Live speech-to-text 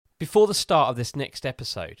Before the start of this next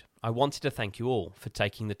episode, I wanted to thank you all for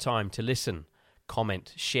taking the time to listen,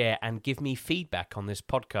 comment, share, and give me feedback on this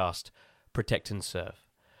podcast, Protect and Serve.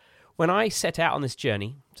 When I set out on this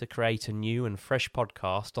journey to create a new and fresh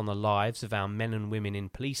podcast on the lives of our men and women in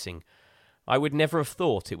policing, I would never have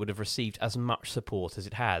thought it would have received as much support as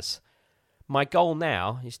it has. My goal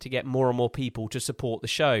now is to get more and more people to support the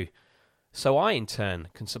show, so I in turn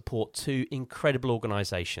can support two incredible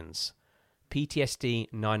organisations,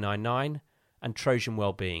 PTSD 999 and Trojan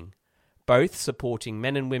Wellbeing, both supporting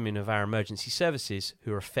men and women of our emergency services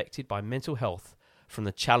who are affected by mental health from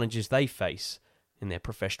the challenges they face in their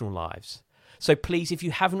professional lives. So please, if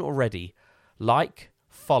you haven't already, like,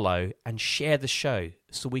 follow and share the show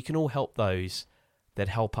so we can all help those that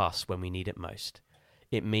help us when we need it most.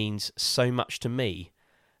 It means so much to me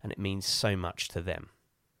and it means so much to them.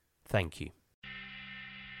 Thank you.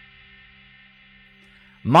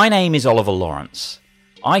 My name is Oliver Lawrence.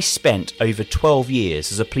 I spent over 12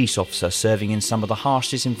 years as a police officer serving in some of the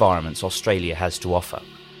harshest environments Australia has to offer.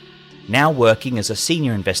 Now working as a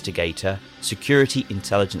senior investigator, security,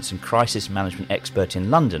 intelligence and crisis management expert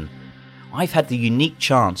in London, I've had the unique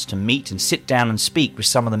chance to meet and sit down and speak with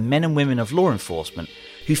some of the men and women of law enforcement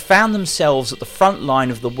who found themselves at the front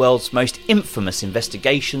line of the world's most infamous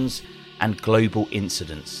investigations and global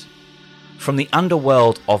incidents. From the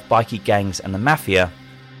underworld of bikie gangs and the mafia,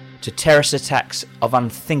 to terrorist attacks of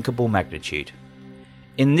unthinkable magnitude.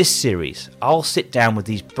 In this series, I'll sit down with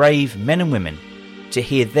these brave men and women to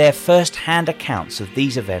hear their first-hand accounts of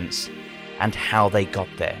these events and how they got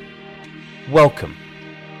there. Welcome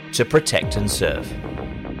to Protect and Serve.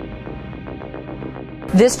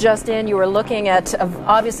 This just in, you are looking at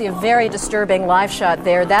obviously a very disturbing live shot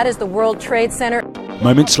there. That is the World Trade Center.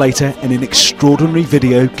 Moments later, in an extraordinary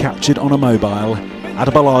video captured on a mobile,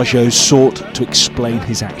 Adebolajo sought to explain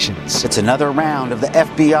his actions. It's another round of the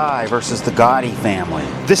FBI versus the Gotti family.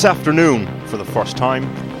 This afternoon, for the first time,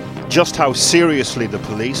 just how seriously the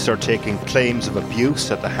police are taking claims of abuse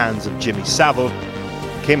at the hands of Jimmy Savile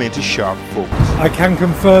came into sharp focus. I can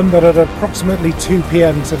confirm that at approximately 2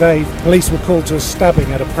 p.m. today, police were called to a stabbing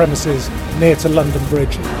at a premises near to London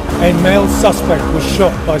Bridge. A male suspect was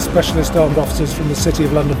shot by specialist armed officers from the City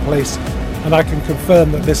of London Police, and I can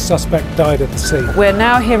confirm that this suspect died at the scene. We're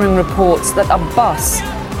now hearing reports that a bus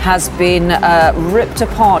has been ripped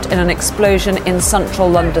apart in an explosion in central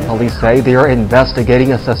London. Police say they are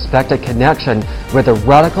investigating a suspected connection with a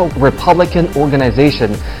radical Republican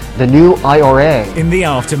organization, the New IRA. In the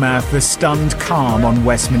aftermath, the stunned calm on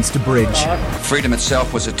Westminster Bridge. Freedom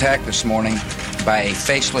itself was attacked this morning by a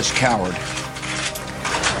faceless coward,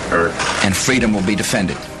 and freedom will be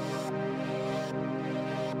defended.